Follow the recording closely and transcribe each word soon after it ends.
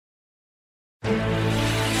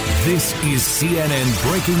This is CNN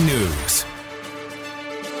Breaking News.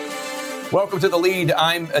 Welcome to The Lead.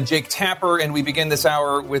 I'm Jake Tapper, and we begin this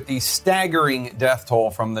hour with the staggering death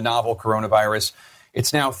toll from the novel coronavirus.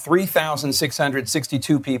 It's now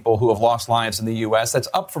 3,662 people who have lost lives in the U.S. That's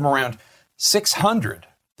up from around 600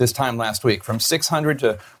 this time last week, from 600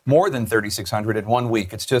 to more than 3,600 in 1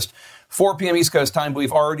 week. It's just 4 p.m. East Coast time, but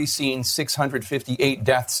we've already seen 658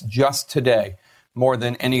 deaths just today, more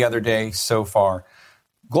than any other day so far.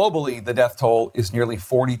 Globally, the death toll is nearly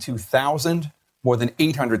 42,000. More than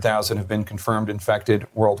 800,000 have been confirmed infected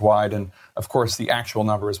worldwide. And of course, the actual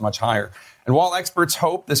number is much higher. And while experts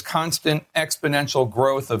hope this constant exponential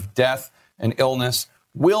growth of death and illness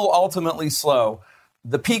will ultimately slow,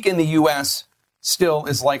 the peak in the U.S. still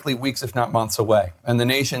is likely weeks, if not months away. And the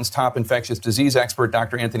nation's top infectious disease expert,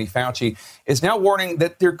 Dr. Anthony Fauci, is now warning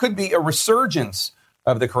that there could be a resurgence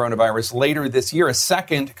of the coronavirus later this year, a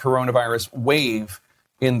second coronavirus wave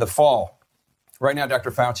in the fall. Right now, Dr.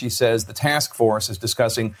 Fauci says the task force is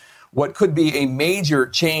discussing what could be a major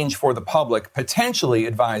change for the public, potentially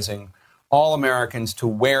advising all Americans to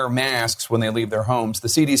wear masks when they leave their homes. The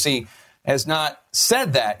CDC has not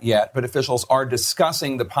said that yet, but officials are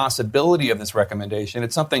discussing the possibility of this recommendation.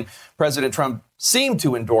 It's something President Trump seemed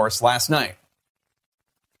to endorse last night.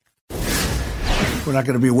 We're not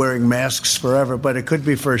going to be wearing masks forever, but it could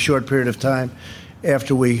be for a short period of time.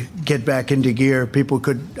 After we get back into gear,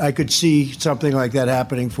 I could see something like that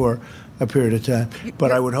happening for a period of time.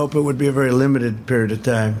 But I would hope it would be a very limited period of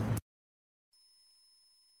time.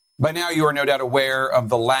 By now, you are no doubt aware of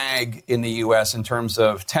the lag in the U.S. in terms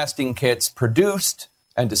of testing kits produced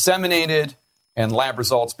and disseminated and lab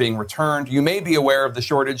results being returned. You may be aware of the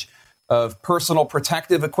shortage of personal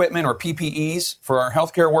protective equipment, or PPEs, for our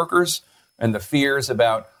healthcare workers, and the fears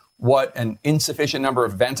about what an insufficient number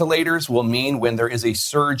of ventilators will mean when there is a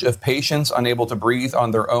surge of patients unable to breathe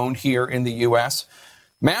on their own here in the U.S.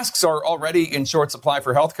 Masks are already in short supply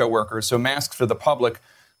for healthcare workers, so masks for the public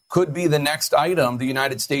could be the next item the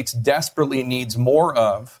United States desperately needs more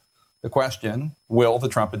of. The question, will the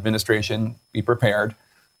Trump administration be prepared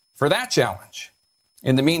for that challenge?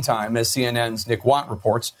 In the meantime, as CNN's Nick Watt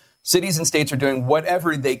reports, cities and states are doing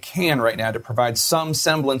whatever they can right now to provide some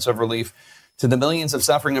semblance of relief to the millions of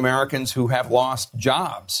suffering Americans who have lost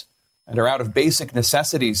jobs and are out of basic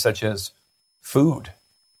necessities such as food.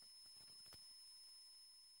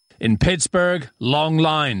 In Pittsburgh, long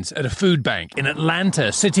lines at a food bank. In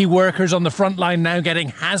Atlanta, city workers on the front line now getting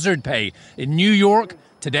hazard pay. In New York,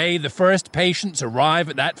 today the first patients arrive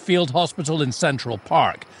at that field hospital in Central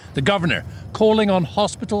Park. The governor calling on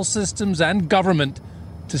hospital systems and government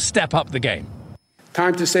to step up the game.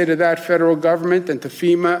 Time to say to that federal government and to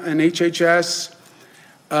FEMA and HHS,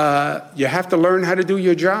 you have to learn how to do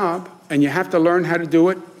your job, and you have to learn how to do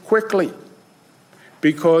it quickly,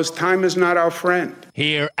 because time is not our friend.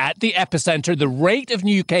 Here at the epicenter, the rate of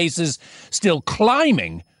new cases still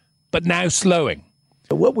climbing, but now slowing.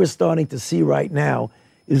 What we're starting to see right now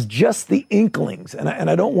is just the inklings, and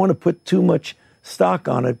I don't want to put too much stock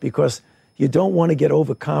on it because you don't want to get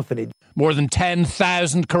overconfident. More than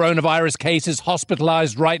 10,000 coronavirus cases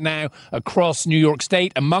hospitalized right now across New York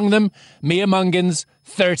State. Among them, Mia Mungan's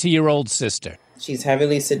 30-year-old sister. She's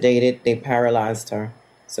heavily sedated. They paralyzed her,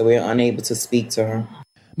 so we're unable to speak to her.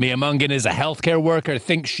 Mia Mungan is a healthcare worker,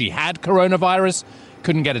 thinks she had coronavirus,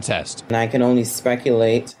 couldn't get a test. And I can only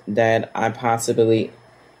speculate that I possibly,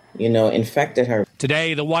 infected her.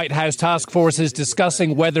 Today, the White House task force is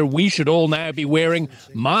discussing whether we should all now be wearing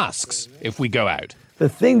masks if we go out. The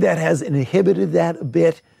thing that has inhibited that a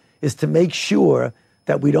bit is to make sure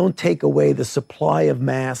that we don't take away the supply of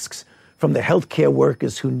masks from the healthcare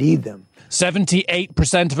workers who need them.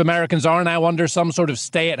 78% of Americans are now under some sort of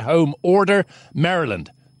stay-at-home order. Maryland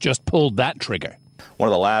just pulled that trigger. One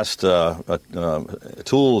of the last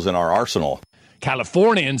tools in our arsenal.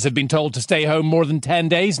 Californians have been told to stay home more than 10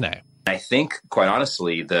 days now. I think, quite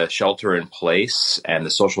honestly, the shelter in place and the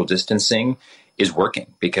social distancing is working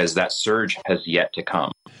because that surge has yet to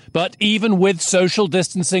come. But even with social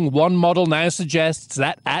distancing, one model now suggests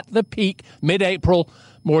that at the peak, mid-April,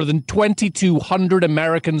 more than 2,200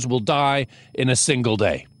 Americans will die in a single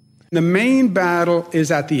day. The main battle is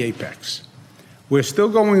at the apex. We're still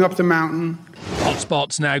going up the mountain.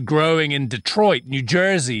 Hotspots now growing in Detroit, New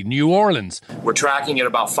Jersey, New Orleans. We're tracking at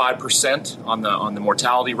about 5% on the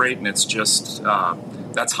mortality rate, and it's just,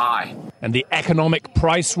 that's high. And the economic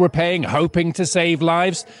price we're paying, hoping to save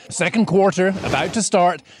lives. Second quarter, about to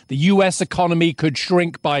start, the U.S. economy could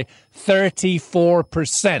shrink by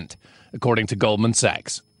 34%, according to Goldman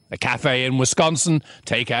Sachs. A cafe in Wisconsin,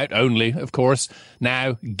 takeout only, of course,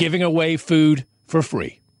 now giving away food for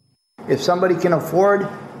free. If somebody can afford,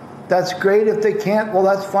 that's great. If they can't, well,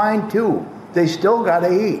 that's fine too. They still got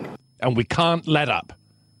to eat. And we can't let up.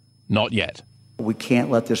 Not yet. We can't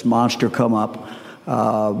let this monster come up.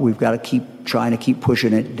 We've got to keep trying to keep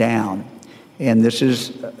pushing it down. And this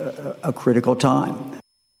is a critical time.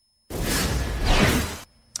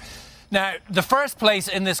 Now, the first place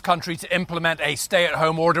in this country to implement a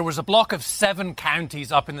stay-at-home order was a block of 7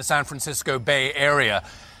 counties up in the San Francisco Bay Area.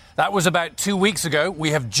 That was about 2 weeks ago. We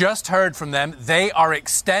have just heard from them. They are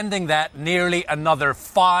extending that nearly another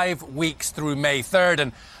 5 weeks through May 3rd.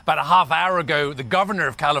 And about a half hour ago, the governor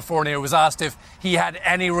of California was asked if he had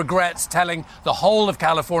any regrets telling the whole of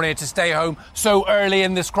California to stay home so early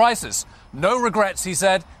in this crisis. No regrets, he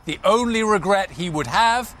said. The only regret he would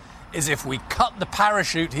have is if we cut the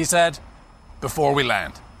parachute, he said, before we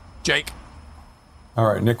land. Jake. All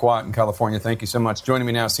right, Nick Watt in California, thank you so much. Joining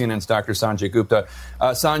me now, CNN's Dr. Sanjay Gupta.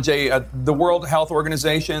 Sanjay, the World Health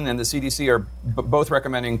Organization and the CDC are both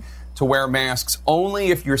recommending to wear masks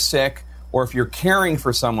only if you're sick or if you're caring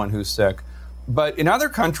for someone who's sick. But in other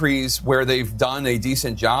countries where they've done a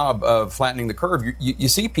decent job of flattening the curve, you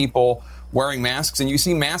see people wearing masks, and you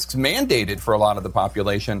see masks mandated for a lot of the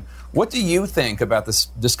population. What do you think about this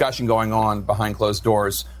discussion going on behind closed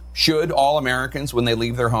doors? Should all Americans, when they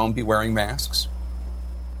leave their home, be wearing masks?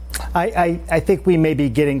 I think we may be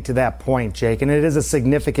getting to that point, Jake, and it is a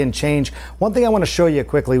significant change. One thing I want to show you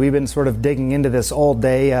quickly, we've been sort of digging into this all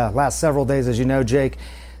day, last several days, as you know, Jake.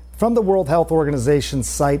 From the World Health Organization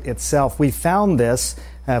site itself, we found this.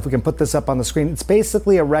 If we can put this up on the screen, it's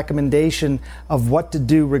basically a recommendation of what to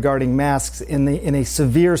do regarding masks in a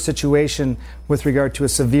severe situation with regard to a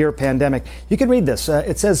severe pandemic. You can read this.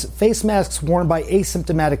 It says face masks worn by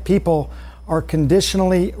asymptomatic people are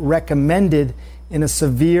conditionally recommended in a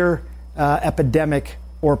severe epidemic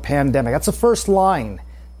or pandemic. That's the first line.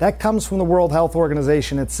 That comes from the World Health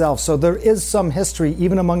Organization itself. So there is some history,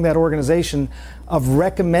 even among that organization, of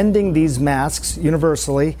recommending these masks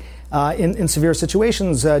universally in severe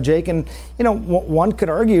situations, Jake. And, you know, one could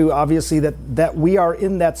argue, obviously, that we are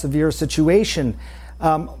in that severe situation.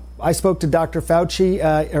 I spoke to Dr. Fauci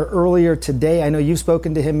earlier today. I know you've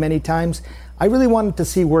spoken to him many times. I really wanted to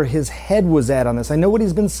see where his head was at on this. I know what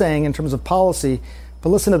he's been saying in terms of policy, but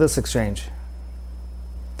listen to this exchange.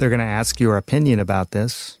 They're going to ask your opinion about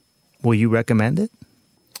this. Will you recommend it?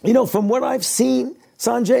 You know, from what I've seen,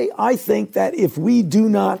 Sanjay, I think that if we do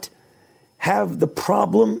not have the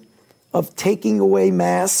problem of taking away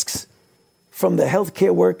masks from the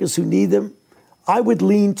healthcare workers who need them, I would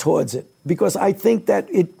lean towards it, because I think that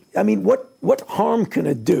what harm can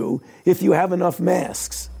it do if you have enough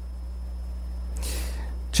masks?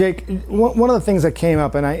 Jake, one of the things that came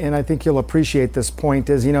up, and I think you'll appreciate this point,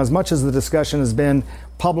 is, you know, as much as the discussion has been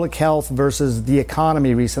public health versus the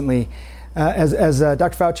economy recently, as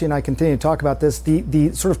Dr. Fauci and I continue to talk about this,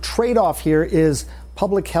 the sort of trade-off here is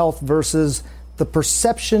public health versus the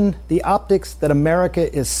perception, the optics that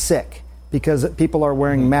America is sick because people are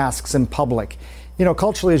wearing masks in public. You know,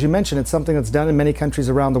 culturally, as you mentioned, it's something that's done in many countries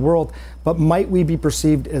around the world. But might we be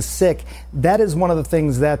perceived as sick? That is one of the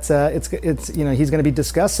things that he's going to be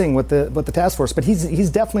discussing with the task force. But he's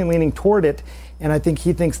definitely leaning toward it, and I think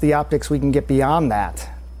he thinks the optics we can get beyond that.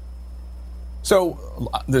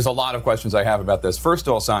 So there's a lot of questions I have about this. First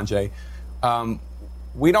of all, Sanjay,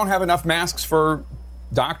 we don't have enough masks for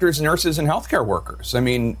doctors, nurses, and healthcare workers. I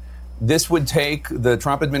mean, this would take the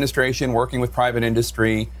Trump administration working with private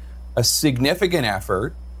industry a significant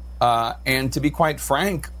effort, and to be quite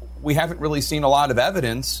frank, we haven't really seen a lot of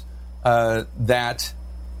evidence that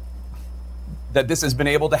this has been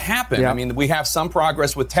able to happen. Yeah. I mean, we have some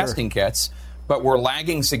progress with testing kits, but we're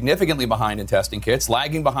lagging significantly behind in testing kits,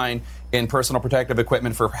 lagging behind in personal protective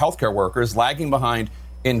equipment for healthcare workers, lagging behind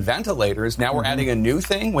in ventilators. Now we're adding a new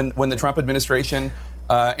thing when the Trump administration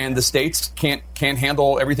and the states can't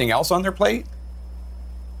handle everything else on their plate.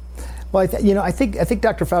 Well, I think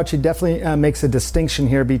Dr. Fauci definitely makes a distinction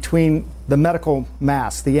here between the medical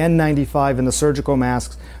masks, the N95 and the surgical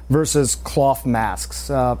masks, versus cloth masks,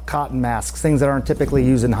 cotton masks, things that aren't typically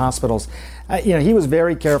used in hospitals. He was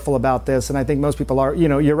very careful about this, and I think most people are.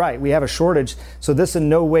 You're right. We have a shortage, so this in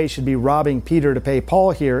no way should be robbing Peter to pay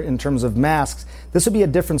Paul here in terms of masks. This would be a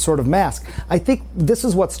different sort of mask. I think this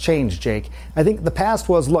is what's changed, Jake. I think the past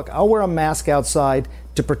was, look, I'll wear a mask outside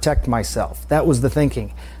to protect myself. That was the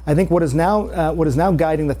thinking. I think what is now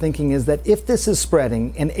guiding the thinking is that if this is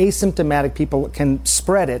spreading and asymptomatic people can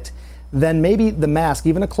spread it, then maybe the mask,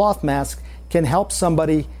 even a cloth mask, can help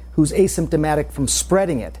somebody who's asymptomatic from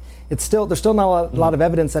spreading it. There's still not a lot of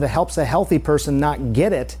evidence that it helps a healthy person not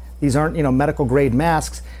get it. These aren't, medical grade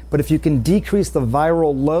masks. But if you can decrease the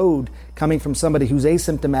viral load coming from somebody who's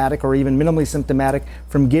asymptomatic or even minimally symptomatic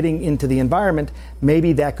from getting into the environment,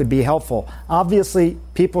 maybe that could be helpful. Obviously,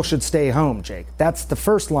 people should stay home, Jake. That's the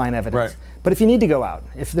first line evidence. Right. But if you need to go out,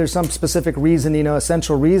 if there's some specific reason,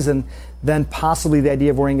 essential reason, then possibly the idea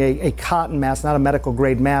of wearing a cotton mask, not a medical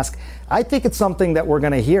grade mask, I think it's something that we're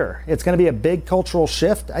going to hear. It's going to be a big cultural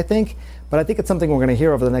shift, I think, but I think it's something we're going to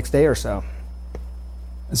hear over the next day or so.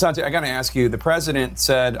 Sanjay, I got to ask you, the president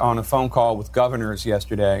said on a phone call with governors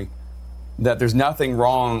yesterday that there's nothing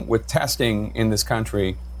wrong with testing in this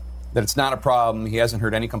country, that it's not a problem. He hasn't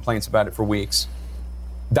heard any complaints about it for weeks.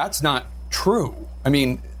 That's not true. I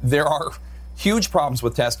mean, there are huge problems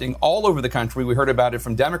with testing all over the country. We heard about it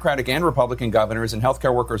from Democratic and Republican governors and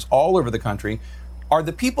healthcare workers all over the country. Are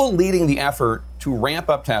the people leading the effort to ramp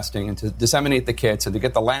up testing and to disseminate the kits and to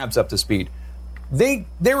get the labs up to speed?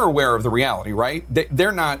 They're aware of the reality, right?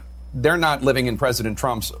 They're not living in President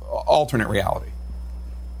Trump's alternate reality.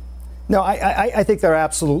 No, I think they're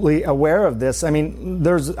absolutely aware of this. I mean,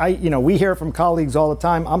 we hear from colleagues all the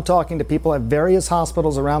time. I'm talking to people at various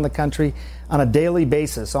hospitals around the country on a daily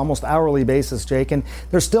basis, almost hourly basis, Jake. And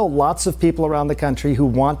there's still lots of people around the country who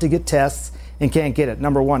want to get tests and can't get it,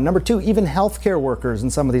 number one. Number two, even healthcare workers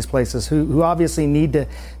in some of these places who obviously need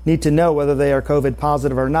to know whether they are COVID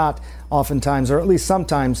positive or not, oftentimes, or at least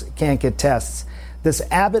sometimes, can't get tests. This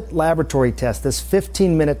Abbott laboratory test, this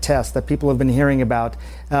 15-minute test that people have been hearing about,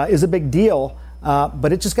 is a big deal,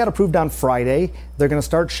 but it just got approved on Friday. They're going to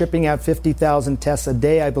start shipping out 50,000 tests a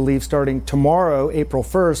day, I believe, starting tomorrow, April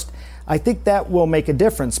 1st. I think that will make a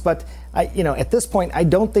difference. But, at this point, I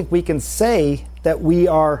don't think we can say that we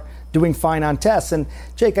are doing fine on tests. And,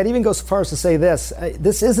 Jake, I'd even go so far as to say this.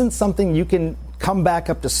 This isn't something you can come back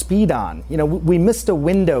up to speed on. We missed a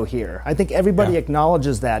window here. I think everybody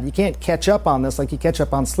acknowledges that. You can't catch up on this like you catch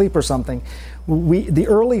up on sleep or something. The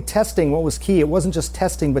early testing, what was key, it wasn't just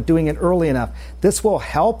testing, but doing it early enough. This will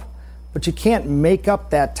help, but you can't make up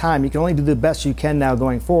that time. You can only do the best you can now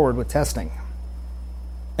going forward with testing.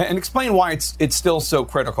 And explain why it's still so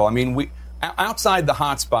critical. I mean, outside the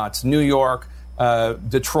hotspots, New York,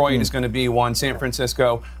 Detroit is going to be one, San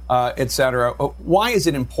Francisco, et cetera. Why is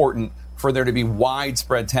it important for there to be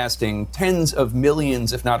widespread testing, tens of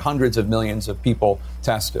millions, if not hundreds of millions of people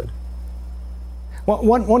tested? Well,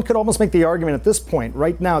 one could almost make the argument at this point,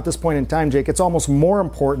 right now, at this point in time, Jake, it's almost more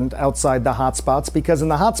important outside the hotspots, because in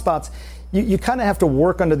the hotspots, you kind of have to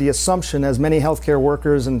work under the assumption, as many healthcare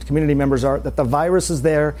workers and community members are, that the virus is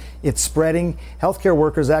there, it's spreading. Healthcare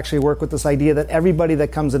workers actually work with this idea that everybody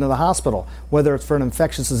that comes into the hospital, whether it's for an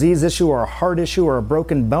infectious disease issue or a heart issue or a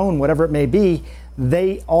broken bone, whatever it may be,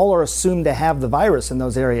 they all are assumed to have the virus in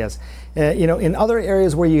those areas. In other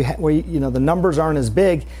areas where the numbers aren't as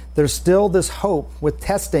big, there's still this hope with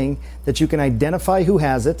testing that you can identify who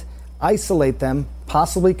has it, isolate them,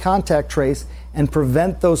 possibly contact trace, and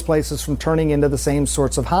prevent those places from turning into the same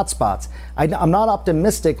sorts of hotspots. I'm not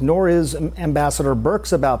optimistic, nor is Ambassador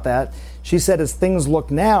Birx about that. She said as things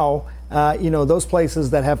look now, those places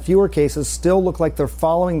that have fewer cases still look like they're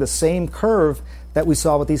following the same curve that we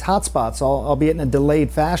saw with these hotspots, albeit in a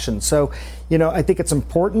delayed fashion. So, I think it's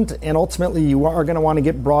important, and ultimately you are going to want to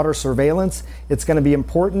get broader surveillance. It's going to be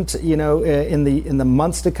important, in the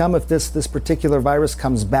months to come if this particular virus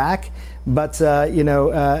comes back. But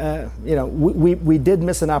we did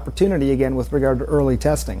miss an opportunity again with regard to early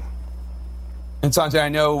testing. And Sanjay, I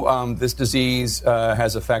know this disease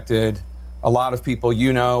has affected a lot of people.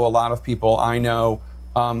 A lot of people I know.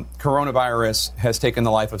 Coronavirus has taken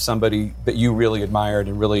the life of somebody that you really admired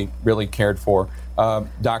and really, really cared for.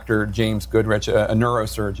 Dr. James Goodrich, a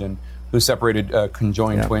neurosurgeon who separated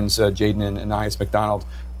conjoined twins, Jaden and Anais McDonald.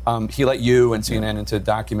 He let you and CNN in to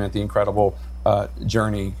document the incredible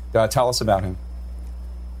journey. Tell us about him.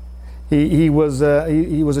 He was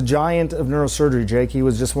a giant of neurosurgery, Jake. He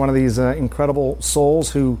was just one of these incredible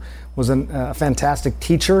souls who was a fantastic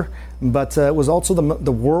teacher, but was also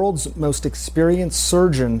the world's most experienced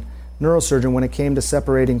neurosurgeon when it came to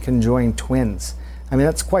separating conjoined twins. I mean,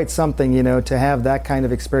 that's quite something, to have that kind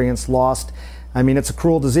of experience lost. I mean, it's a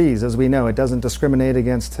cruel disease, as we know. It doesn't discriminate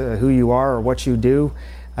against who you are or what you do.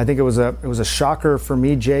 I think it was a shocker for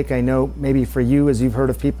me, Jake. I know maybe for you, as you've heard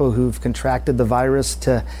of people who've contracted the virus,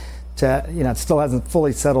 it still hasn't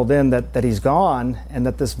fully settled in that he's gone and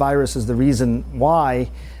that this virus is the reason why.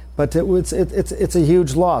 But it's a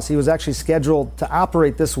huge loss. He was actually scheduled to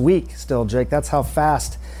operate this week still, Jake. That's how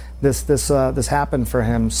fast this happened for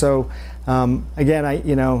him. So again,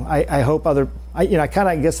 I hope I kind of,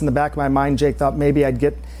 I guess in the back of my mind, Jake, thought maybe I'd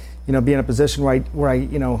get be in a position where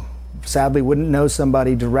I sadly wouldn't know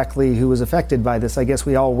somebody directly who was affected by this. I guess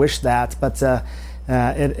we all wish that, but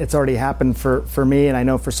it's already happened for me, and I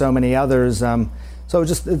know for so many others. So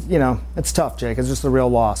just, it's tough, Jake. It's just a real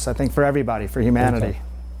loss, I think, for everybody, for humanity.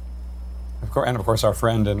 Of course, our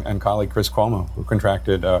friend and colleague Chris Cuomo, who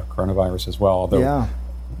contracted coronavirus as well. Although,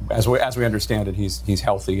 as we understand it, he's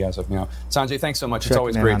healthy as of now. Sanjay, thanks so much. It's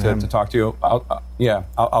always great to talk to you.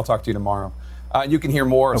 I'll talk to you tomorrow. You can hear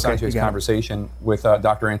more of Sanjay's conversation with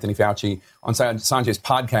Dr. Anthony Fauci on Sanjay's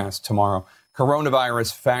podcast tomorrow.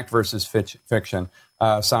 Coronavirus, Fact versus Fiction.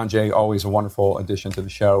 Sanjay, always a wonderful addition to the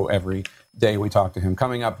show. Every day we talk to him.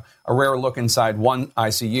 Coming up, a rare look inside one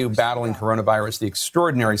ICU battling coronavirus, the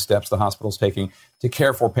extraordinary steps the hospital's taking to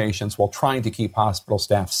care for patients while trying to keep hospital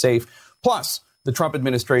staff safe. Plus, the Trump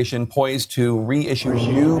administration poised to reissue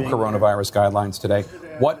new coronavirus guidelines today.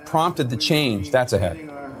 What prompted the change? That's ahead.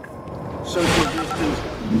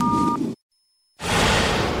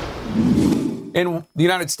 In the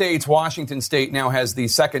United States, Washington state now has the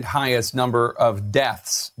second highest number of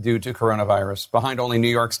deaths due to coronavirus, behind only New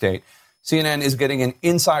York State. CNN is getting an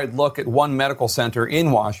inside look at one medical center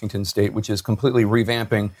in Washington state, which is completely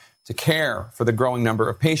revamping to care for the growing number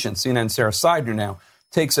of patients. CNN's Sarah Seidner now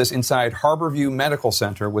takes us inside Harborview Medical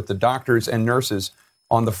Center with the doctors and nurses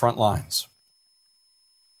on the front lines.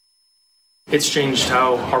 It's changed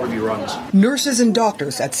how Harborview runs. Nurses and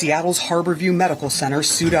doctors at Seattle's Harborview Medical Center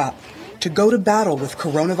suit up. To go to battle with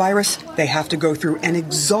coronavirus, they have to go through an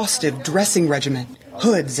exhaustive dressing regimen.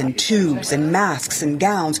 Hoods and tubes and masks and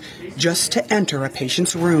gowns just to enter a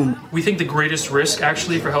patient's room. We think the greatest risk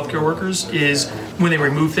actually for healthcare workers is when they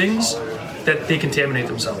remove things that they contaminate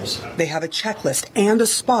themselves. They have a checklist and a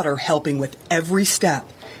spotter helping with every step.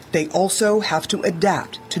 They also have to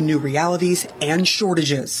adapt to new realities and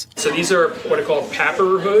shortages. So these are what I call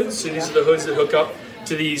PAPR hoods. So these are the hoods that hook up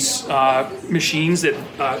to these machines that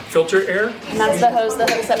filter air. And that's the hose that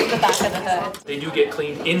hooks up to the back of the hood. They do get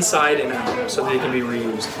cleaned inside and out so they can be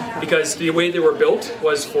reused. Because the way they were built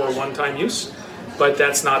was for one-time use, but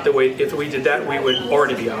that's not the way. If we did that, we would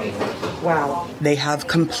already be out of it. Wow. They have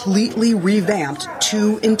completely revamped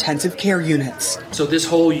 2 intensive care units. So this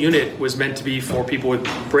whole unit was meant to be for people with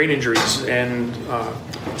brain injuries and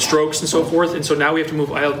strokes and so forth. And so now we have to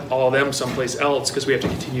move all of them someplace else because we have to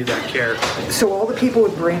continue that care. So all the people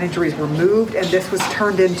with brain injuries were moved and this was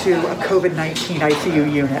turned into a COVID-19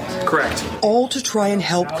 ICU unit. Correct. All to try and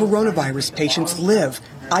help coronavirus patients live,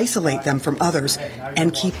 isolate them from others,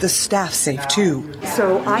 and keep the staff safe too.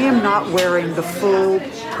 So I am not wearing the full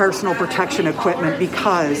personal protection equipment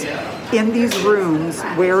because in these rooms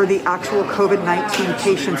where the actual COVID-19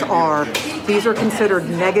 patients are, these are considered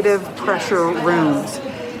negative pressure rooms.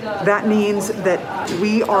 That means that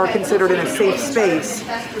we are considered in a safe space,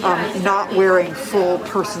 not wearing full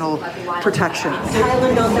personal protection.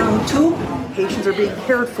 Patients are being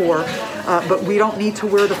cared for, but we don't need to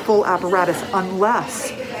wear the full apparatus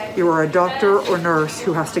unless you are a doctor or nurse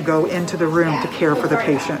who has to go into the room to care for the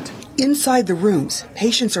patient. Inside the rooms,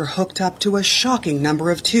 patients are hooked up to a shocking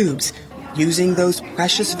number of tubes, using those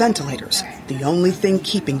precious ventilators, the only thing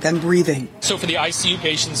keeping them breathing. So for the ICU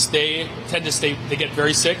patients, they get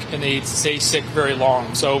very sick and they stay sick very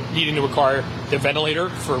long. So needing to require the ventilator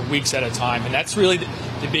for weeks at a time. And that's really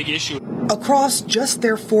the big issue. Across just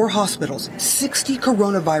their 4 hospitals, 60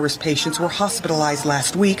 coronavirus patients were hospitalized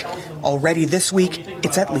last week. Already this week,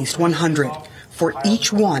 it's at least 100. For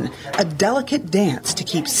each one, a delicate dance to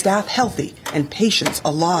keep staff healthy and patients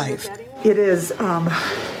alive. It is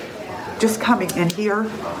just coming in here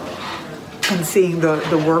and seeing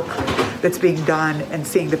the work that's being done and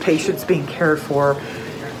seeing the patients being cared for.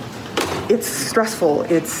 It's stressful.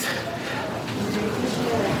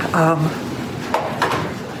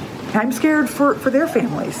 I'm scared for their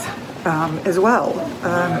families as well.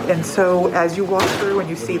 And so as you walk through and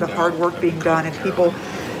you see the hard work being done and people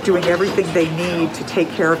doing everything they need to take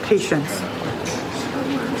care of patients,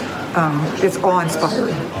 it's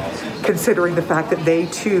awe-inspiring, considering the fact that they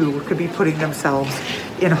too could be putting themselves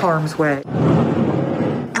in harm's way.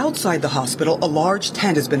 Outside the hospital, a large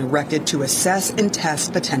tent has been erected to assess and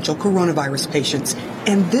test potential coronavirus patients.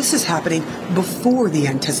 And this is happening before the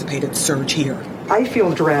anticipated surge here. I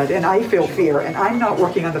feel dread and I feel fear, and I'm not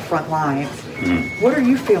working on the front lines. What are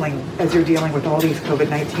you feeling as you're dealing with all these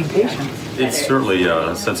COVID-19 patients? It's certainly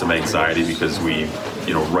a sense of anxiety because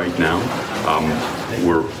right now,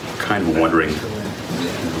 we're kind of wondering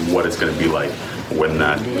what it's going to be like when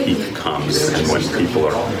that peak comes and when people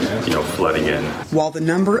are, flooding in. While the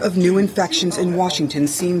number of new infections in Washington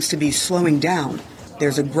seems to be slowing down,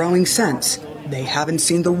 there's a growing sense they haven't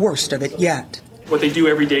seen the worst of it yet. What they do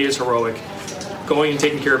every day is heroic. going and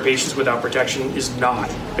taking care of patients without protection is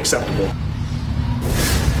not acceptable.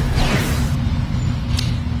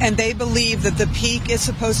 And they believe that the peak is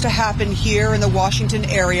supposed to happen here in the Washington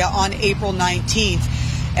area on April 19th.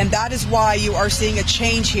 And that is why you are seeing a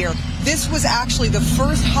change here. This was actually the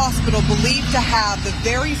first hospital believed to have the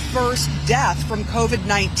very first death from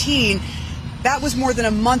COVID-19. That was more than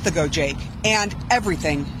a month ago, Jake. And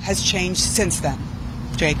everything has changed since then.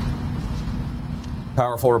 Jake.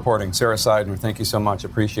 Powerful reporting. Sarah Seidner, thank you so much.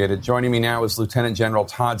 Appreciate it. Joining me now is Lieutenant General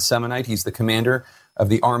Todd Semonite. He's the commander of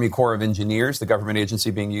the Army Corps of Engineers, the government agency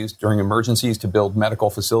being used during emergencies to build medical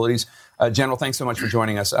facilities. General, thanks so much for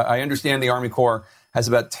joining us. I understand the Army Corps has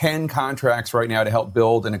about 10 contracts right now to help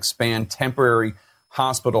build and expand temporary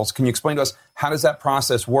hospitals. Can you explain to us how does that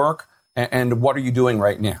process work and what are you doing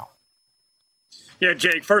right now? Yeah,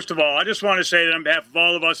 Jake, first of all, I just want to say that on behalf of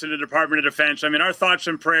all of us in the Department of Defense, our thoughts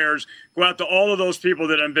and prayers go out to all of those people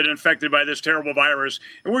that have been infected by this terrible virus.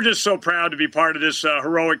 And we're just so proud to be part of this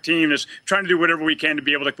heroic team that's trying to do whatever we can to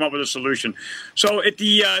be able to come up with a solution. So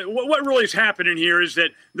what really is happening here is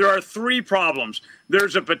that there are three problems.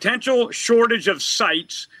 There's a potential shortage of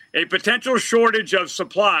sites, a potential shortage of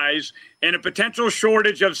supplies, and a potential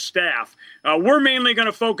shortage of staff. We're mainly going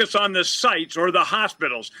to focus on the sites or the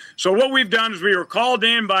hospitals. So what we've done is we were called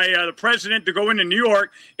in by the president to go into New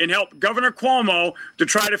York and help Governor Cuomo to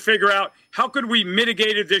try to figure out how could we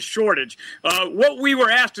mitigate this shortage. What we were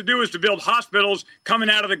asked to do is to build hospitals coming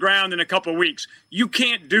out of the ground in a couple of weeks. You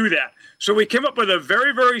can't do that. So we came up with a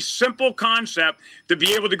very, very simple concept to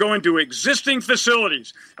be able to go into existing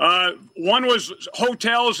facilities. One was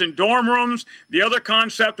hotels and dorm rooms. The other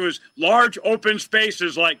concept was large open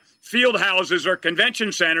spaces like field houses or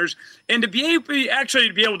convention centers, and to be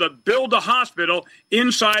able to build a hospital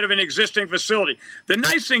inside of an existing facility. The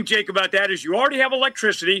nice thing, Jake, about that is you already have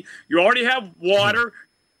electricity, you already have water,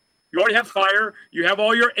 you already have fire, you have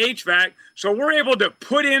all your HVAC, so we're able to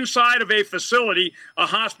put inside of a facility a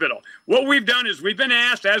hospital. What we've done is we've been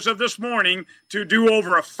asked, as of this morning, to do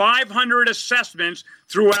over 500 assessments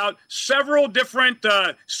throughout several different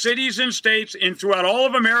cities and states and throughout all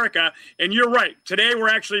of America. And you're right, today we're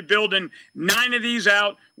actually building 9 of these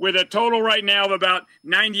out with a total right now of about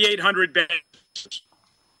 9,800 beds.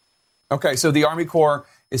 Okay, so the Army Corps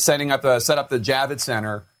is set up the Javits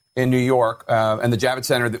Center in New York, and the Javits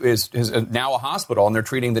Center is now a hospital, and they're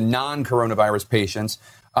treating the non-coronavirus patients.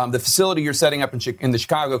 The facility you're setting up in the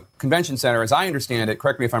Chicago Convention Center, as I understand it,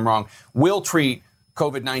 correct me if I'm wrong, will treat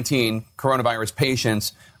COVID-19 coronavirus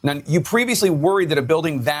patients. Now, you previously worried that a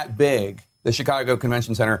building that big, the Chicago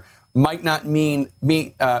Convention Center, might not meets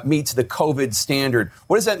the COVID standard.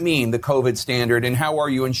 What does that mean, the COVID standard, and how are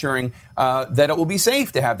you ensuring that it will be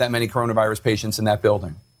safe to have that many coronavirus patients in that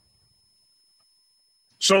building?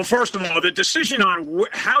 So first of all, the decision on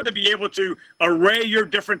how to be able to array your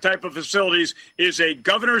different type of facilities is a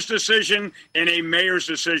governor's decision and a mayor's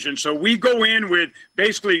decision. So we go in with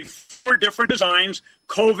basically 4 different designs: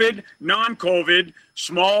 COVID, non-COVID,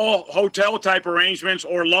 small hotel type arrangements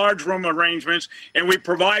or large room arrangements, and we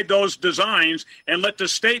provide those designs and let the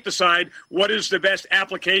state decide what is the best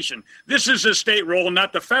application. This is the state role,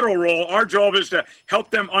 not the federal role. Our job is to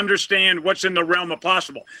help them understand what's in the realm of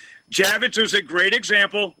possible. Javits is a great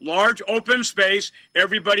example, large open space,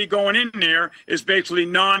 everybody going in there is basically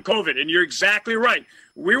non-COVID. And you're exactly right.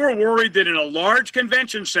 We were worried that in a large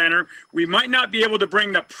convention center, we might not be able to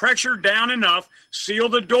bring the pressure down enough, seal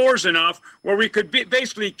the doors enough, where we could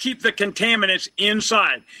basically keep the contaminants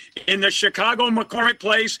inside. In the Chicago McCormick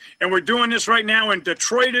Place, and we're doing this right now in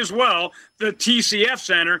Detroit as well, the TCF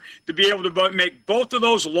Center, to be able to make both of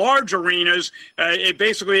those large arenas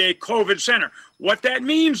basically a COVID center. What that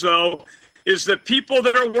means, though, is the people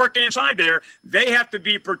that are working inside there, they have to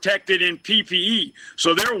be protected in PPE.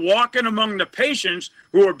 So they're walking among the patients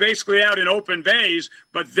who are basically out in open bays,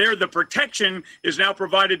 but the protection is now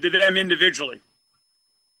provided to them individually.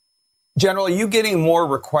 General, are you getting more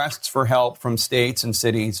requests for help from states and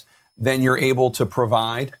cities than you're able to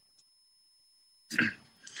provide?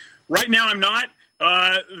 Right now, I'm not.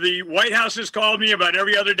 The White House has called me about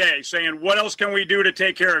every other day saying, what else can we do to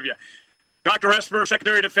take care of you? Dr. Esper,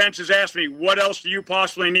 Secretary of Defense, has asked me, what else do you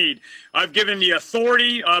possibly need? I've given the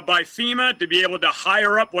authority by FEMA to be able to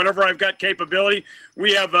hire up whatever I've got capability.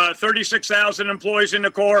 We have 36,000 employees in the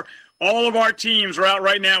Corps. All of our teams are out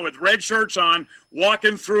right now with red shirts on,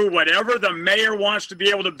 walking through whatever the mayor wants to be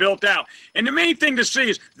able to build out. And the main thing to see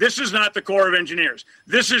is this is not the Corps of Engineers.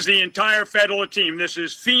 This is the entire federal team. This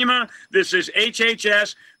is FEMA. This is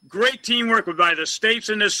HHS. Great teamwork by the states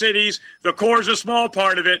and the cities. The Corps is a small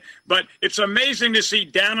part of it, but it's amazing to see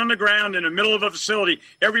down on the ground in the middle of a facility,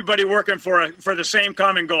 everybody working for the same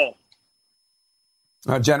common goal.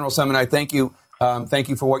 General Seminite, thank you. Thank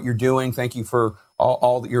you for what you're doing. Thank you for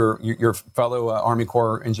all that your fellow Army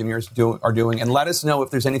Corps engineers are doing. And let us know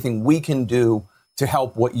if there's anything we can do to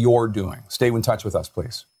help what you're doing. Stay in touch with us,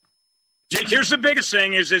 please. Jake, here's the biggest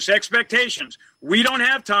thing is this expectations. We don't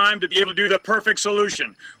have time to be able to do the perfect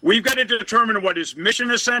solution. We've got to determine what is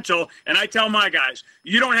mission essential. And I tell my guys,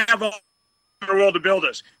 you don't have all the world to build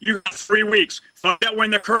this. You got 3 weeks. Find out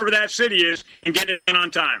when the curve of that city is and get it in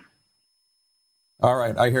on time. All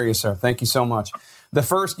right. I hear you, sir. Thank you so much. The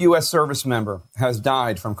first U.S. service member has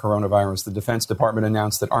died from coronavirus. The Defense Department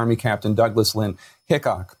announced that Army Captain Douglas Lynn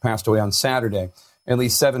Hickok passed away on Saturday. At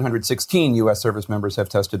least 716 U.S. service members have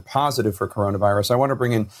tested positive for coronavirus. I want to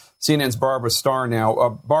bring in CNN's Barbara Starr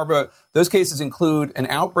now. Barbara, those cases include an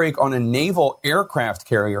outbreak on a naval aircraft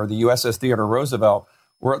carrier, the USS Theodore Roosevelt,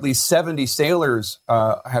 where at least 70 sailors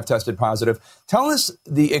have tested positive. Tell us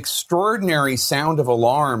the extraordinary sound of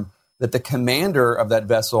alarm that the commander of that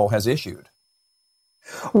vessel has issued.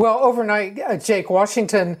 Well, overnight, Jake,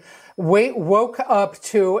 Washington woke up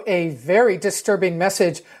to a very disturbing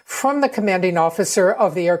message from the commanding officer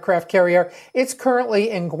of the aircraft carrier. It's currently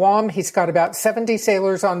in Guam. He's got about 70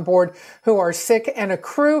 sailors on board who are sick and a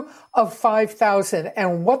crew of 5,000.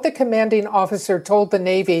 And what the commanding officer told the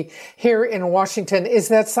Navy here in Washington is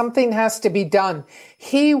that something has to be done.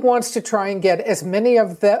 He wants to try and get as many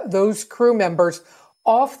of those crew members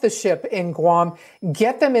off the ship in Guam,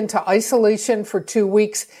 get them into isolation for 2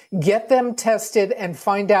 weeks, get them tested and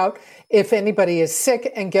find out if anybody is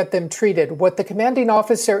sick and get them treated. What the commanding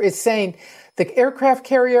officer is saying, the aircraft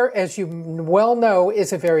carrier, as you well know,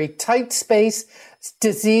 is a very tight space.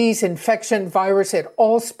 Disease, infection, virus, it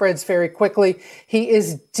all spreads very quickly. He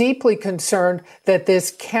is deeply concerned that this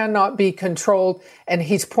cannot be controlled. And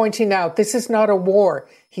he's pointing out this is not a war.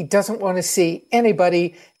 He doesn't want to see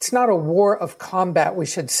anybody. It's not a war of combat, we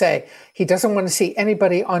should say. He doesn't want to see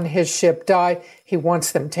anybody on his ship die. He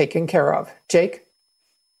wants them taken care of. Jake?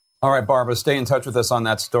 All right, Barbara, stay in touch with us on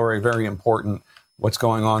that story. Very important. What's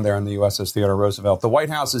going on there in the USS Theodore Roosevelt. The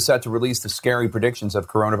White House is set to release the scary predictions of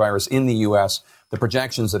coronavirus in the U.S., the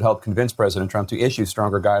projections that helped convince President Trump to issue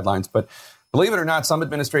stronger guidelines. But believe it or not, some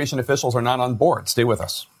administration officials are not on board. Stay with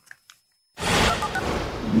us.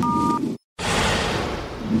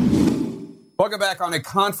 Welcome back. On a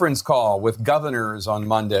conference call with governors on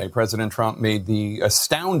Monday, President Trump made the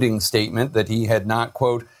astounding statement that he had not,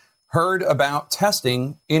 quote, heard about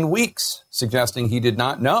testing in weeks, suggesting he did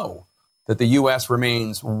not know that the U.S.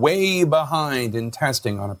 remains way behind in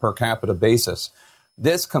testing on a per capita basis.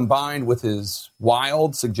 This, combined with his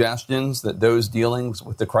wild suggestions that those dealing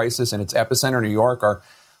with the crisis in its epicenter, New York, are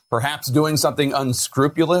perhaps doing something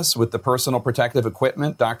unscrupulous with the personal protective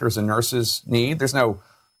equipment doctors and nurses need. There's no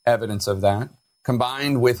evidence of that.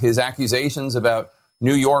 Combined with his accusations about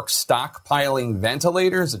New York stockpiling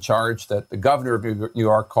ventilators, a charge that the governor of New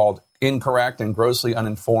York called incorrect and grossly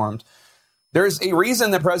uninformed. There's a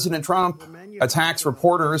reason that President Trump attacks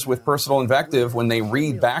reporters with personal invective when they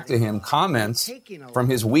read back to him comments from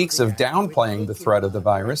his weeks of downplaying the threat of the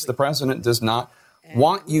virus. The president does not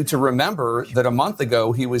want you to remember that a month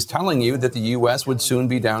ago he was telling you that the U.S. would soon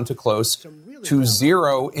be down to close to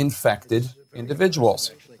 0 infected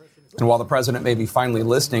individuals. And while the president may be finally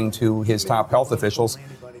listening to his top health officials,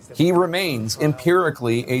 he remains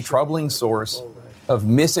empirically a troubling source of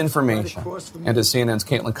misinformation. And as CNN's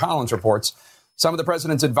Caitlin Collins reports, some of the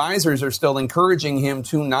president's advisors are still encouraging him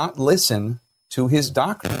to not listen to his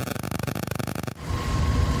doctrine.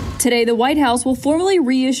 Today, the White House will formally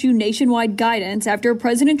reissue nationwide guidance after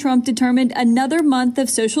President Trump determined another month of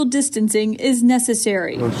social distancing is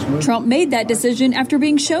necessary. Trump made that decision after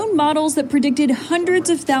being shown models that predicted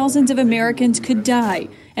hundreds of thousands of Americans could die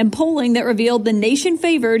and polling that revealed the nation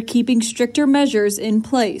favored keeping stricter measures in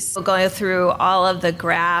place. We'll go through all of the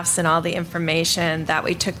graphs and all the information that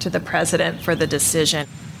we took to the president for the decision.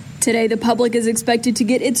 Today, the public is expected to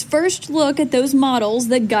get its first look at those models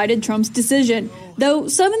that guided Trump's decision, though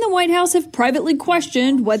some in the White House have privately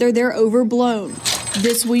questioned whether they're overblown.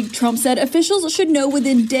 This week, Trump said officials should know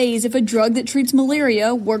within days if a drug that treats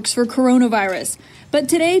malaria works for coronavirus. But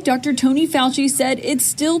today, Dr. Tony Fauci said it's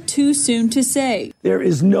still too soon to say. There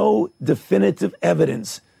is no definitive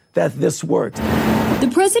evidence that this worked. The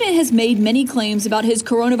president has made many claims about his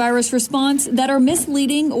coronavirus response that are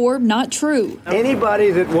misleading or not true. Anybody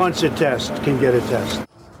that wants a test can get a test.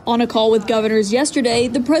 On a call with governors yesterday,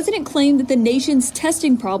 the president claimed that the nation's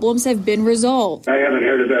testing problems have been resolved. I haven't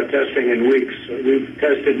heard about testing in weeks. We've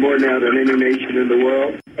tested more now than any nation in the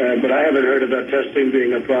world. But I haven't heard about testing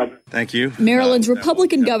being a problem. Thank you. Maryland's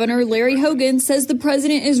Republican governor, Larry Hogan, says the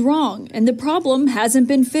president is wrong and the problem hasn't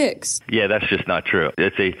been fixed. Yeah, that's just not true.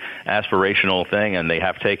 It's a aspirational thing, and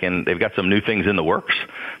they've got some new things in the works,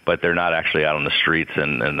 but they're not actually out on the streets,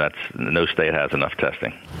 and that's no state has enough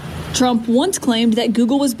testing. Trump once claimed that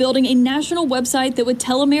Google was building a national website that would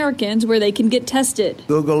tell Americans where they can get tested.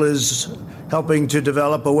 Google is helping to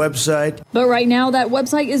develop a website. But right now, that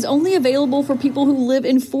website is only available for people who live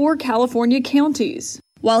in 4 California counties.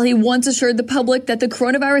 While he once assured the public that the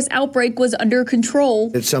coronavirus outbreak was under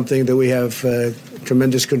control, It's something that we have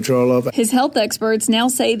tremendous control over. His health experts now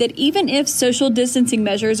say that even if social distancing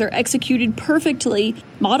measures are executed perfectly,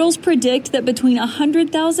 models predict that between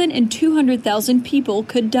 100,000 and 200,000 people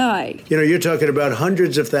could die. You know, you're talking about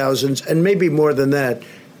hundreds of thousands and maybe more than that,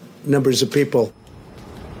 numbers of people.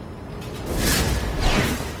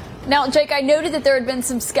 Now, Jake, I noted that there had been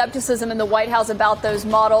some skepticism in the White House about those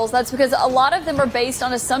models. That's because a lot of them are based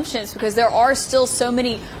on assumptions because there are still so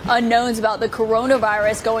many unknowns about the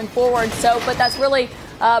coronavirus going forward. But that's really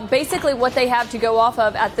basically what they have to go off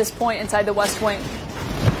of at this point inside the West Wing.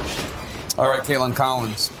 All right, Kaylin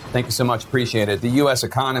Collins, thank you so much. Appreciate it. The U.S.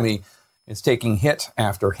 economy is taking hit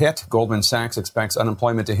after hit. Goldman Sachs expects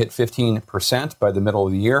unemployment to hit 15% by the middle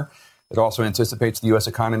of the year. It also anticipates the U.S.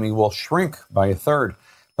 economy will shrink by a third.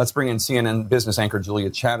 Let's bring in CNN business anchor Julia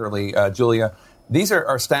Chatterley. Julia, these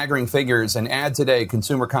are staggering figures, and add today,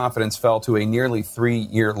 consumer confidence fell to a nearly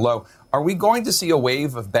 3-year low. Are we going to see a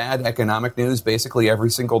wave of bad economic news basically every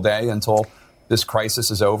single day until this crisis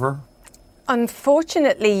is over?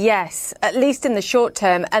 Unfortunately, yes, at least in the short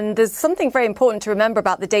term. And there's something very important to remember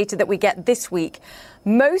about the data that we get this week.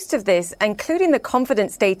 Most of this, including the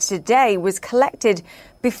confidence data today, was collected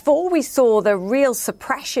before we saw the real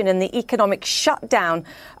suppression and the economic shutdown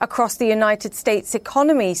across the United States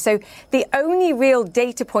economy. So the only real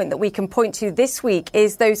data point that we can point to this week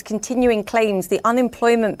is those continuing claims, the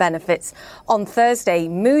unemployment benefits on Thursday.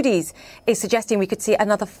 Moody's is suggesting we could see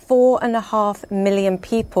another 4.5 million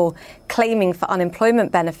people claiming for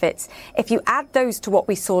unemployment benefits. If you add those to what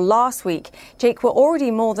we saw last week, Jake, we're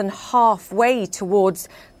already more than halfway towards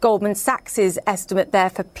Goldman Sachs's estimate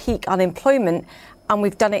there for peak unemployment. And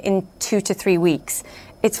we've done it in 2 to 3 weeks.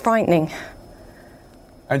 It's frightening.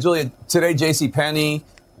 And Julia, today JCPenney,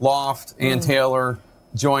 Loft, Ann Taylor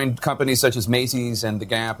joined companies such as Macy's and The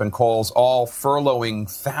Gap and Kohl's, all furloughing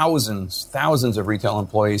thousands of retail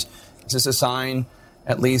employees. Is this a sign,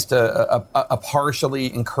 at least a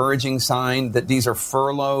partially encouraging sign, that these are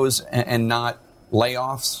furloughs and not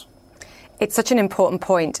layoffs? It's such an important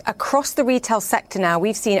point. Across the retail sector now,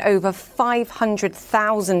 we've seen over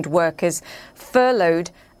 500,000 workers furloughed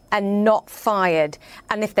and not fired.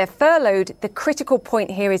 And if they're furloughed, the critical point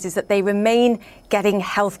here is that they remain getting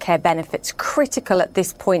healthcare benefits, critical at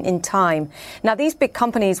this point in time. Now, these big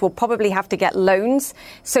companies will probably have to get loans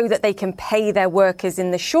so that they can pay their workers in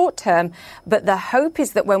the short term. But the hope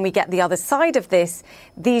is that when we get the other side of this,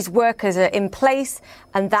 these workers are in place,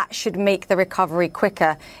 and that should make the recovery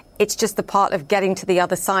quicker. It's just the part of getting to the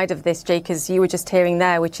other side of this, Jake, as you were just hearing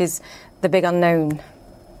there, which is the big unknown.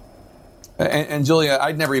 And Julia,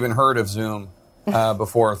 I'd never even heard of Zoom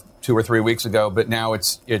before 2 or 3 weeks ago, but now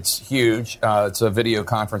it's huge. It's a video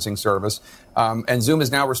conferencing service. And Zoom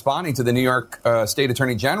is now responding to the New York State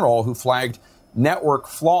Attorney General, who flagged network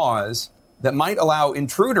flaws that might allow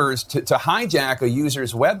intruders to hijack a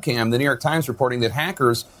user's webcam. The New York Times reporting that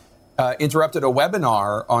hackers interrupted a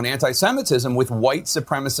webinar on anti-Semitism with white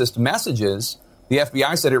supremacist messages. The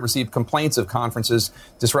FBI said it received complaints of conferences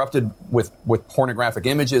disrupted with pornographic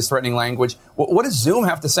images, threatening language. What does Zoom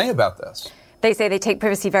have to say about this? They say they take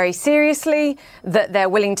privacy very seriously, that they're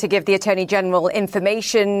willing to give the Attorney General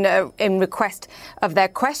information in request of their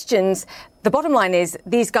questions. The bottom line is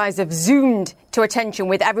these guys have zoomed to attention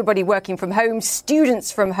with everybody working from home,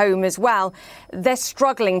 students from home as well. They're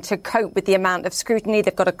struggling to cope with the amount of scrutiny.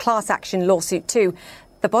 They've got a class action lawsuit too.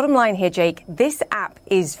 The bottom line here, Jake, this app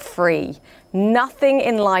is free. Nothing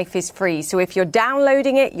in life is free. So if you're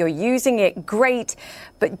downloading it, you're using it, great.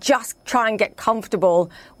 But just try and get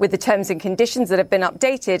comfortable with the terms and conditions that have been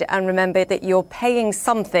updated. And remember that you're paying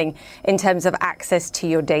something in terms of access to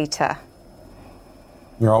your data.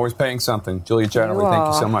 You're always paying something. Julia Chatterley,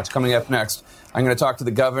 thank you so much. Coming up next, I'm going to talk to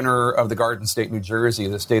the governor of the Garden State, New Jersey,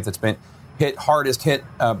 the state that's been hardest hit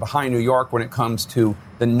behind New York when it comes to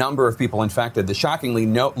the number of people infected. The shockingly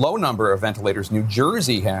low number of ventilators New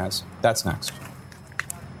Jersey has. That's next.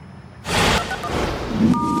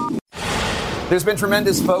 There's been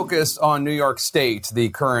tremendous focus on New York State, the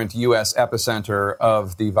current U.S. epicenter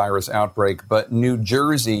of the virus outbreak. But New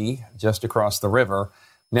Jersey, just across the river,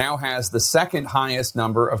 now has the second highest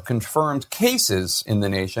number of confirmed cases in the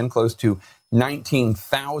nation, close to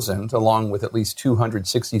 19,000, along with at least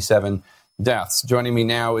 267 deaths. Joining me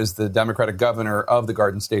now is the Democratic governor of the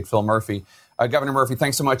Garden State, Phil Murphy. Governor Murphy,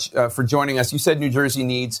 thanks so much for joining us. You said New Jersey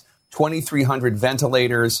needs 2,300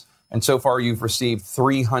 ventilators, and so far you've received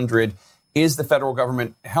 300. Is the federal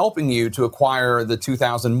government helping you to acquire the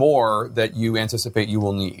 2,000 more that you anticipate you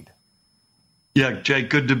will need? Yeah, Jake,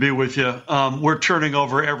 good to be with you. We're turning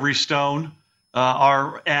over every stone.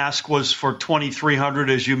 Our ask was for 2,300.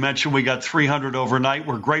 As you mentioned, we got 300 overnight.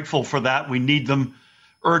 We're grateful for that. We need them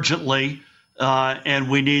urgently, and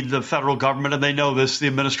we need the federal government, and they know this, the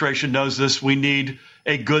administration knows this. We need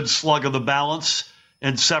a good slug of the balance,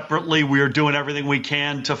 and separately, we are doing everything we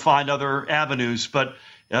can to find other avenues, but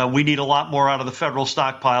we need a lot more out of the federal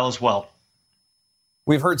stockpile as well.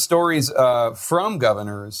 We've heard stories from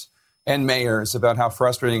governors and mayors about how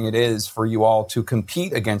frustrating it is for you all to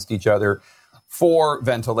compete against each other for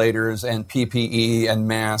ventilators and PPE and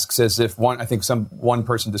masks, as if one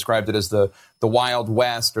person described it as the Wild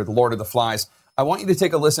West or the Lord of the Flies. I want you to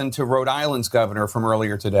take a listen to Rhode Island's governor from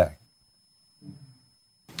earlier today.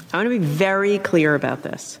 I want to be very clear about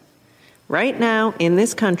this. Right now in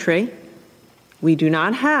this country, we do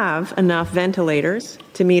not have enough ventilators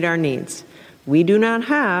to meet our needs. We do not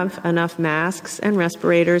have enough masks and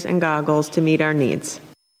respirators and goggles to meet our needs.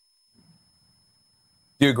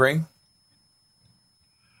 Do you agree?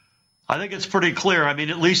 I think it's pretty clear. I mean,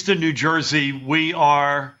 at least in New Jersey, we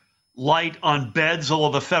are light on beds,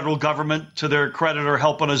 although the federal government, to their credit, are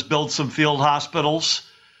helping us build some field hospitals.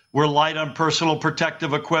 We're light on personal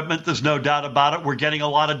protective equipment. There's no doubt about it. We're getting a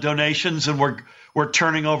lot of donations, and we're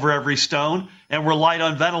turning over every stone, and we're light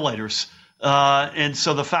on ventilators. And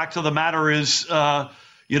so the fact of the matter is,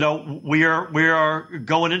 we are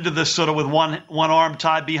going into this sort of with one arm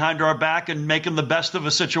tied behind our back and making the best of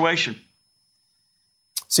a situation.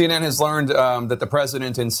 CNN has learned that the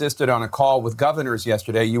president insisted on a call with governors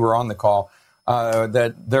yesterday. You were on the call,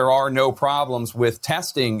 that there are no problems with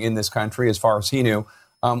testing in this country as far as he knew.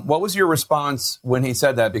 What was your response when he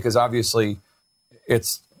said that? Because obviously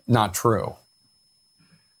it's not true.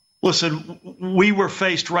 Listen, we were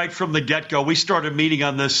faced right from the get-go. We started meeting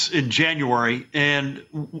on this in January, and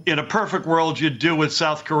in a perfect world, you'd do what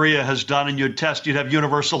South Korea has done, and you'd have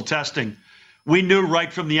universal testing. We knew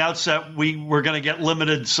right from the outset we were going to get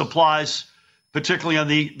limited supplies, particularly on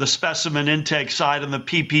the specimen intake side and the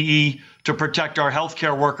PPE to protect our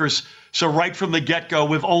healthcare workers. So right from the get-go,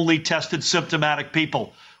 we've only tested symptomatic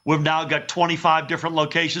people. We've now got 25 different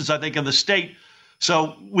locations, I think, in the state.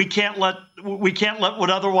 So we can't let what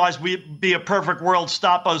would otherwise be a perfect world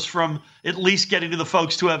stop us from at least getting to the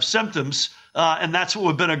folks who have symptoms, and that's what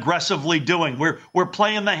we've been aggressively doing. We're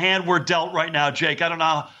playing the hand we're dealt right now, Jake. I don't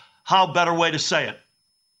know how better way to say it.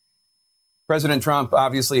 President Trump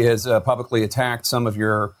obviously has publicly attacked some of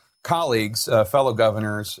your colleagues, fellow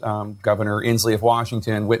governors, Governor Inslee of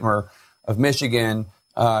Washington, Whitmer of Michigan.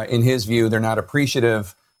 In his view, they're not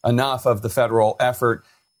appreciative enough of the federal effort.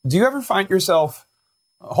 Do you ever find yourself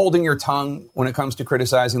holding your tongue when it comes to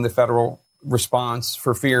criticizing the federal response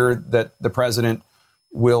for fear that the president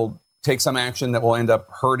will take some action that will end up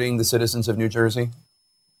hurting the citizens of New Jersey?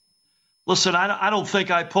 Listen, I don't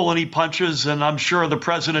think I pull any punches, and I'm sure the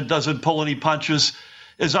president doesn't pull any punches.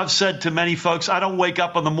 As I've said to many folks, I don't wake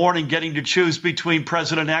up in the morning getting to choose between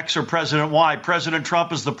President X or President Y. President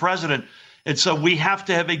Trump is the president. And so we have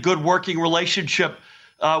to have a good working relationship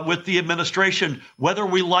with the administration, whether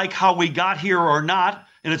we like how we got here or not.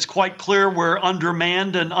 And it's quite clear we're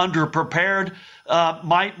undermanned and underprepared.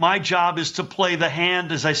 My job is to play the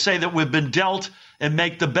hand, as I say, that we've been dealt and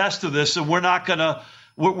make the best of this. And we're going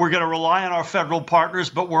to rely on our federal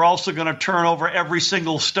partners, but we're also going to turn over every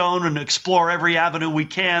single stone and explore every avenue we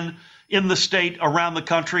can in the state, around the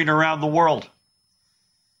country, and around the world.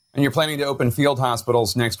 And you're planning to open field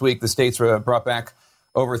hospitals next week. The state's brought back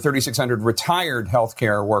over 3,600 retired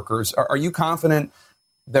healthcare workers. Are you confident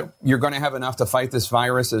that you're going to have enough to fight this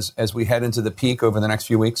virus as we head into the peak over the next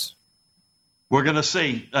few weeks? We're going to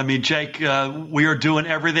see. I mean, Jake, we are doing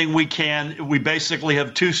everything we can. We basically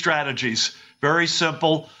have two strategies. Very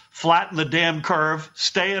simple. Flatten the damn curve.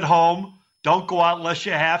 Stay at home. Don't go out unless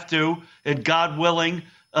you have to. And God willing,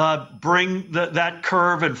 bring that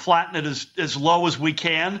curve and flatten it as low as we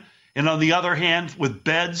can. And on the other hand, with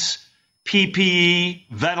beds, PPE,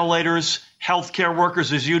 ventilators, healthcare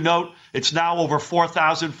workers, as you note, it's now over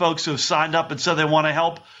 4,000 folks who have signed up and said they want to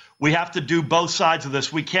help. We have to do both sides of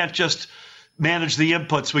this. We can't just manage the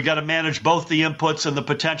inputs. We got to manage both the inputs and the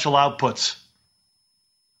potential outputs.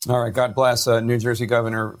 All right. God bless New Jersey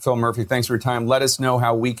Governor Phil Murphy. Thanks for your time. Let us know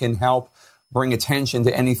how we can help. bring attention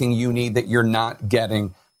to anything you need that you're not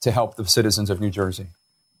getting to help the citizens of New Jersey.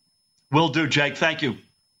 Will do, Jake. Thank you.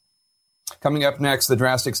 Coming up next, the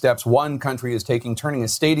drastic steps one country is taking, turning a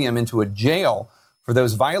stadium into a jail for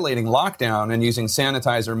those violating lockdown and using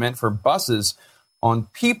sanitizer meant for buses on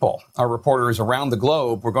people. Our reporters around the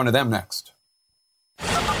globe, we're going to them next.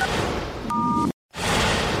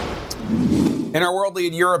 In our world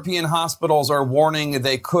lead, European hospitals are warning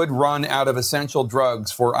they could run out of essential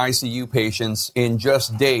drugs for ICU patients in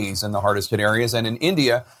just days in the hardest hit areas. And in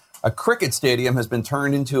India, a cricket stadium has been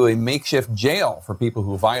turned into a makeshift jail for people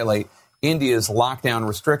who violate India's lockdown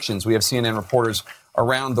restrictions. We have CNN reporters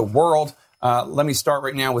around the world. Let me start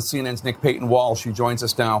right now with CNN's Nick Payton-Walsh, who joins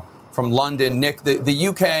us now from London. Nick, the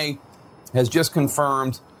UK has just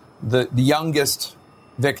confirmed the youngest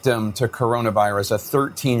victim to coronavirus, a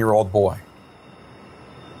 13-year-old boy.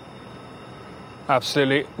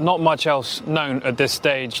 Absolutely. Not much else known at this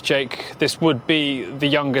stage, Jake. This would be the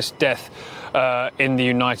youngest death in the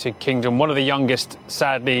United Kingdom, one of the youngest,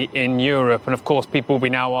 sadly, in Europe. And of course, people will be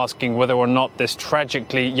now asking whether or not this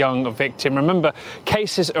tragically young victim. Remember,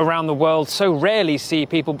 cases around the world so rarely see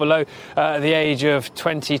people below the age of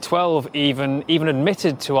 2012 even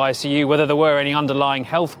admitted to ICU, whether there were any underlying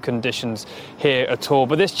health conditions here at all.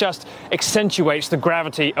 But this just accentuates the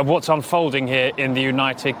gravity of what's unfolding here in the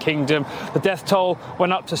United Kingdom. The death toll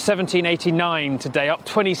went up to 1789 today, up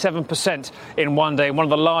 27% in one day, one of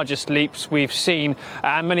the largest leaps we've seen,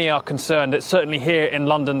 and many are concerned that certainly here in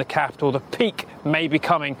London, the capital, the peak may be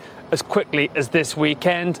coming as quickly as this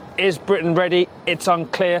weekend. Is Britain ready? It's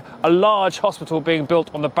unclear. A large hospital being built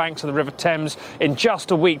on the banks of the River Thames in just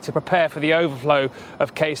a week to prepare for the overflow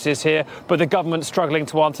of cases here, but the government struggling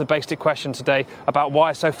to answer the basic question today about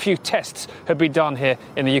why so few tests have been done here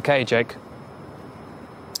in the UK, Jake.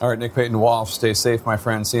 All right, Nick Payton-Walsh, stay safe, my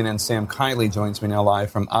friend. CNN's Sam Kiley joins me now live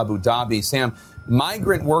from Abu Dhabi. Sam,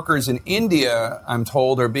 migrant workers in India, I'm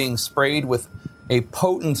told, are being sprayed with a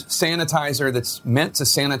potent sanitizer that's meant to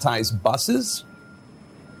sanitize buses.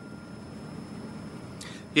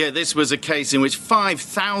 Yeah, this was a case in which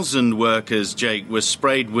 5,000 workers, Jake, were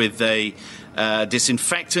sprayed with a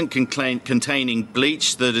disinfectant containing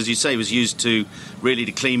bleach that, as you say, was used to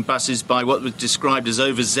clean buses by what was described as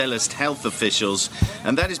overzealous health officials.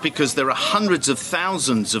 And that is because there are hundreds of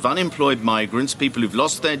thousands of unemployed migrants, people who've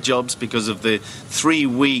lost their jobs because of the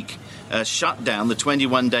 3-week shutdown, the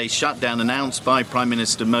 21-day shutdown announced by Prime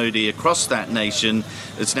Minister Modi across that nation.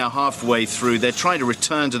 It's now halfway through. They're trying to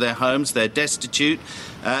return to their homes. They're destitute.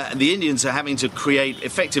 The Indians are having to create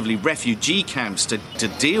effectively refugee camps to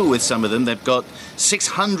deal with some of them. They've got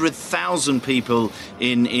 600,000 people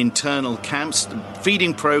in internal camps,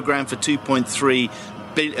 feeding program for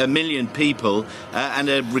 2.3 million people, and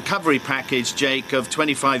a recovery package, Jake, of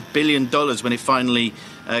 $25 billion when it finally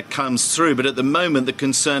comes through. But at the moment, the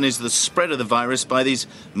concern is the spread of the virus by these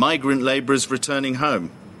migrant laborers returning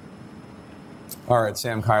home. All right,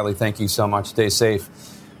 Sam Kiley, thank you so much. Stay safe.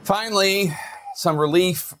 Finally, some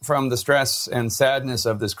relief from the stress and sadness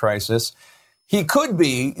of this crisis. He could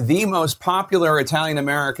be the most popular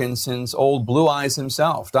Italian-American since old Blue Eyes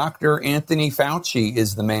himself. Dr. Anthony Fauci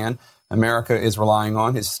is the man America is relying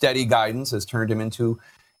on. His steady guidance has turned him into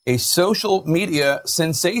a social media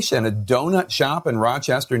sensation. A donut shop in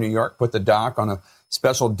Rochester, New York, put the doc on a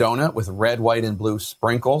special donut with red, white, and blue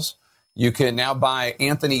sprinkles. You can now buy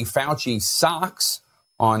Anthony Fauci socks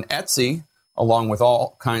on Etsy, along with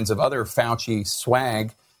all kinds of other Fauci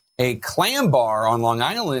swag. A clam bar on Long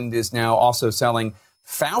Island is now also selling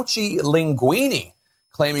Fauci linguine,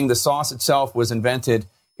 claiming the sauce itself was invented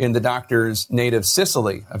in the doctor's native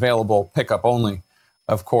Sicily. Available pickup only,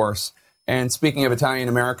 of course. And speaking of Italian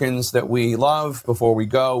Americans that we love, before we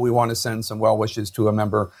go, we want to send some well wishes to a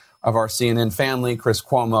member of our CNN family, Chris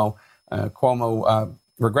Cuomo. Cuomo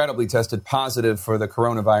regrettably tested positive for the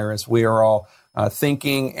coronavirus. We are all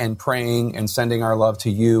thinking and praying and sending our love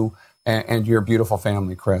to you and your beautiful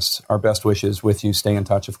family, Chris. Our best wishes with you. Stay in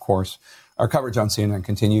touch, of course. Our coverage on CNN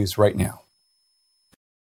continues right now.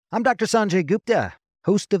 I'm Dr. Sanjay Gupta,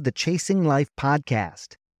 host of the Chasing Life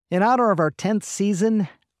podcast. In honor of our 10th season,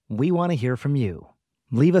 we want to hear from you.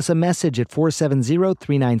 Leave us a message at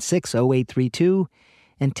 470-396-0832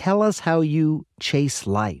 and tell us how you chase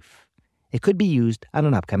life. It could be used on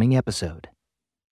an upcoming episode.